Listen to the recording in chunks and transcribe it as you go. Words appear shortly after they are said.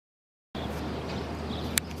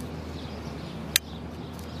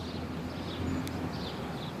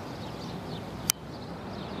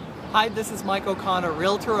Hi, this is Mike O'Connor,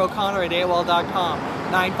 Realtor O'Connor at AOL.com,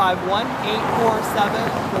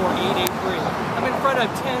 951-847-4883. I'm in front of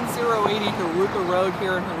 10080 Jurupa Road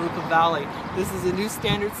here in Jurupa Valley. This is a new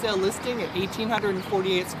standard sale listing at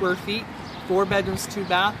 1,848 square feet, 4 bedrooms, 2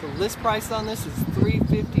 bath. The list price on this is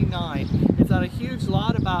 $359. It's on a huge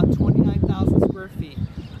lot, about 29,000 square feet.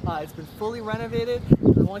 It's been fully renovated. I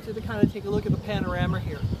want you to kind of take a look at the panorama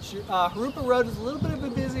here. Jurupa Road is a little bit of a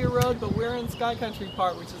busier road, but we're in Sky Country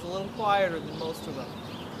part, which is a little quieter than most of them.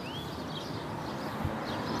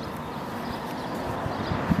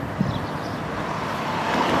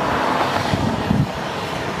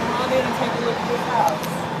 Come on in and take a look at this house.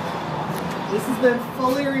 This has been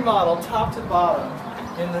fully remodeled top to bottom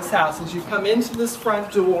in this house. As you come into this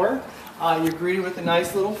front door, you're greeted with a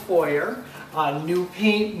nice little foyer. New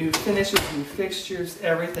paint, new finishes, new fixtures,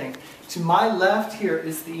 everything. To my left here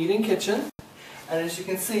is the eating kitchen. And as you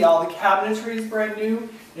can see, all the cabinetry is brand new.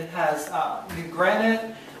 It has new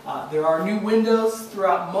granite. There are new windows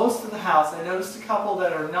throughout most of the house. I noticed a couple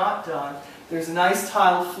that are not done. There's a nice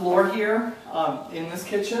tile floor here in this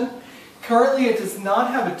kitchen. Currently it does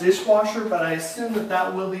not have a dishwasher, but I assume that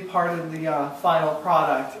that will be part of the final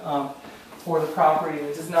product for the property.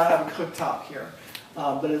 It does not have a cooktop here.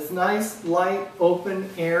 But it's nice, light, open,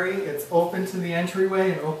 airy. It's open to the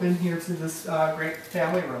entryway and open here to this great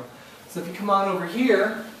family room. So if you come on over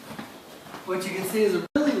here, what you can see is a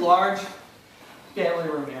really large family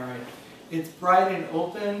room area. It's bright and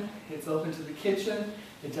open. It's open to the kitchen.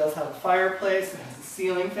 It does have a fireplace. It has a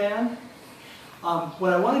ceiling fan.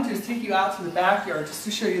 What I want to do is take you out to the backyard just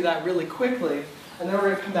to show you that really quickly, and then we're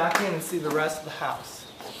going to come back in and see the rest of the house.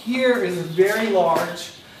 Here is a very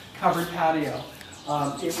large covered patio.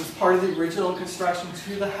 It was part of the original construction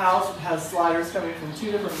to the house. It has sliders coming from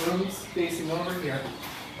 2 different rooms facing over here.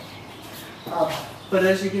 But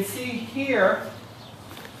as you can see here,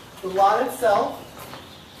 the lot itself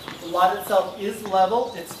is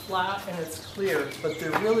level, it's flat, and it's clear, but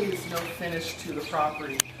there really is no finish to the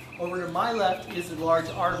property. Over to my left is a large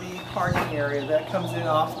RV parking area that comes in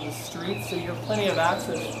off of the street, so you have plenty of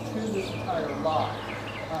access to this entire lot.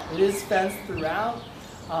 It is fenced throughout.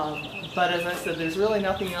 But as I said, there's really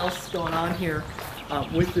nothing else going on here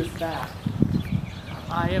with this back.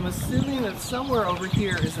 I am assuming that somewhere over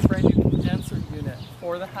here is a brand new condenser unit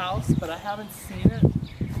for the house, but I haven't seen it.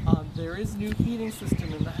 There is new heating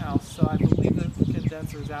system in the house, so I believe that the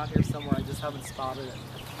condenser is out here somewhere. I just haven't spotted it.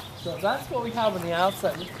 So that's what we have on the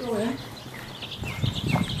outside. Let's go in.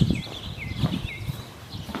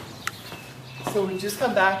 So we just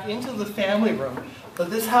come back into the family room. But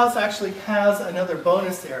this house actually has another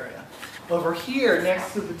bonus area. Over here,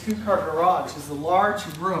 next to the 2-car garage, is a large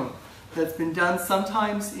room that's been done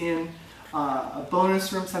sometimes in a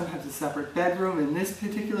bonus room, sometimes a separate bedroom. In this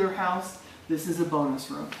particular house, this is a bonus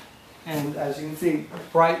room. And as you can see,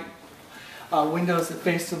 bright windows that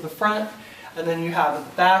face to the front. And then you have at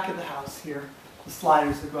the back of the house here, the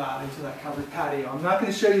sliders that go out into that covered patio. I'm not going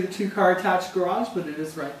to show you the 2-car attached garage, but it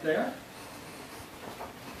is right there.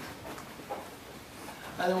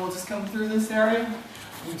 And then we'll just come through this area.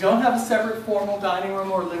 We don't have a separate formal dining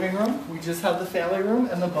room or living room. We just have the family room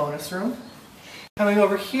and the bonus room. Coming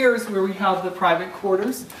over here is where we have the private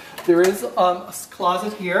quarters. There is a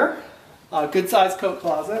closet here, a good-sized coat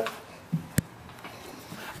closet.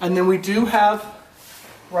 And then we do have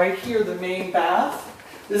right here the main bath.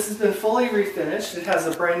 This has been fully refinished. It has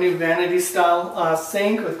a brand new vanity-style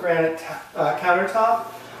sink with granite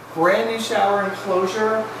countertop, brand new shower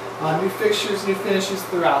enclosure, new fixtures, new finishes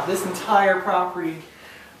throughout. This entire property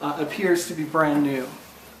appears to be brand new.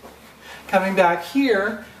 Coming back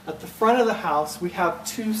here, at the front of the house, we have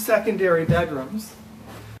 2 secondary bedrooms.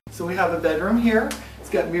 So we have a bedroom here. It's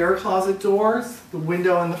got mirror closet doors, the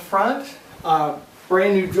window in the front,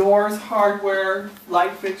 brand new doors, hardware,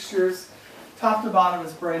 light fixtures. Top to bottom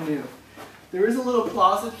is brand new. There is a little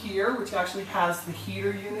closet here, which actually has the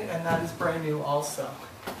heater unit, and that is brand new also.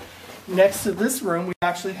 Next to this room, we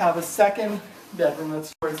actually have a second bedroom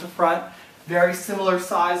that's towards the front. Very similar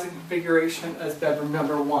size and configuration as bedroom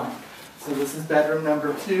number 1. So this is bedroom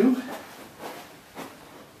number 2.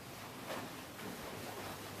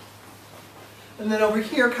 And then over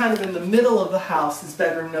here, kind of in the middle of the house, is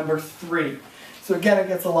bedroom number 3. So again, it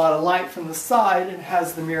gets a lot of light from the side and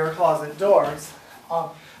has the mirror closet doors.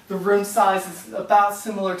 The room size is about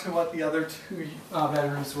similar to what the other 2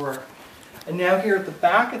 bedrooms were. And now here at the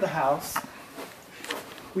back of the house,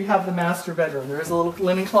 we have the master bedroom. There is a little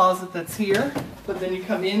linen closet that's here, but then you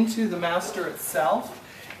come into the master itself.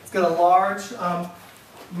 It's got a large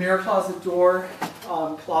mirror closet door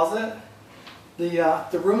closet.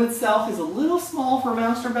 The room itself is a little small for a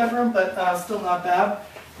master bedroom, but still not bad.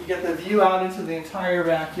 You get the view out into the entire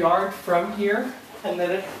backyard from here, and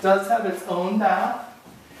then it does have its own bath.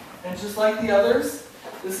 And just like the others,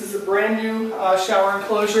 this is a brand new shower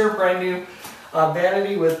enclosure, brand new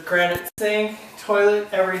vanity with granite sink, toilet,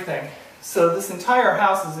 everything. So this entire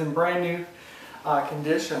house is in brand new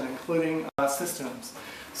condition, including systems.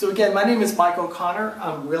 So again, my name is Mike O'Connor.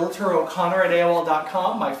 I'm Realtor O'Connor at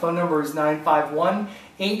AOL.com. My phone number is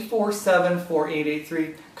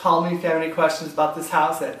 951-847-4883. Call me if you have any questions about this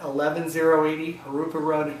house at 11080 Jurupa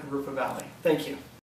Road in Jurupa Valley. Thank you.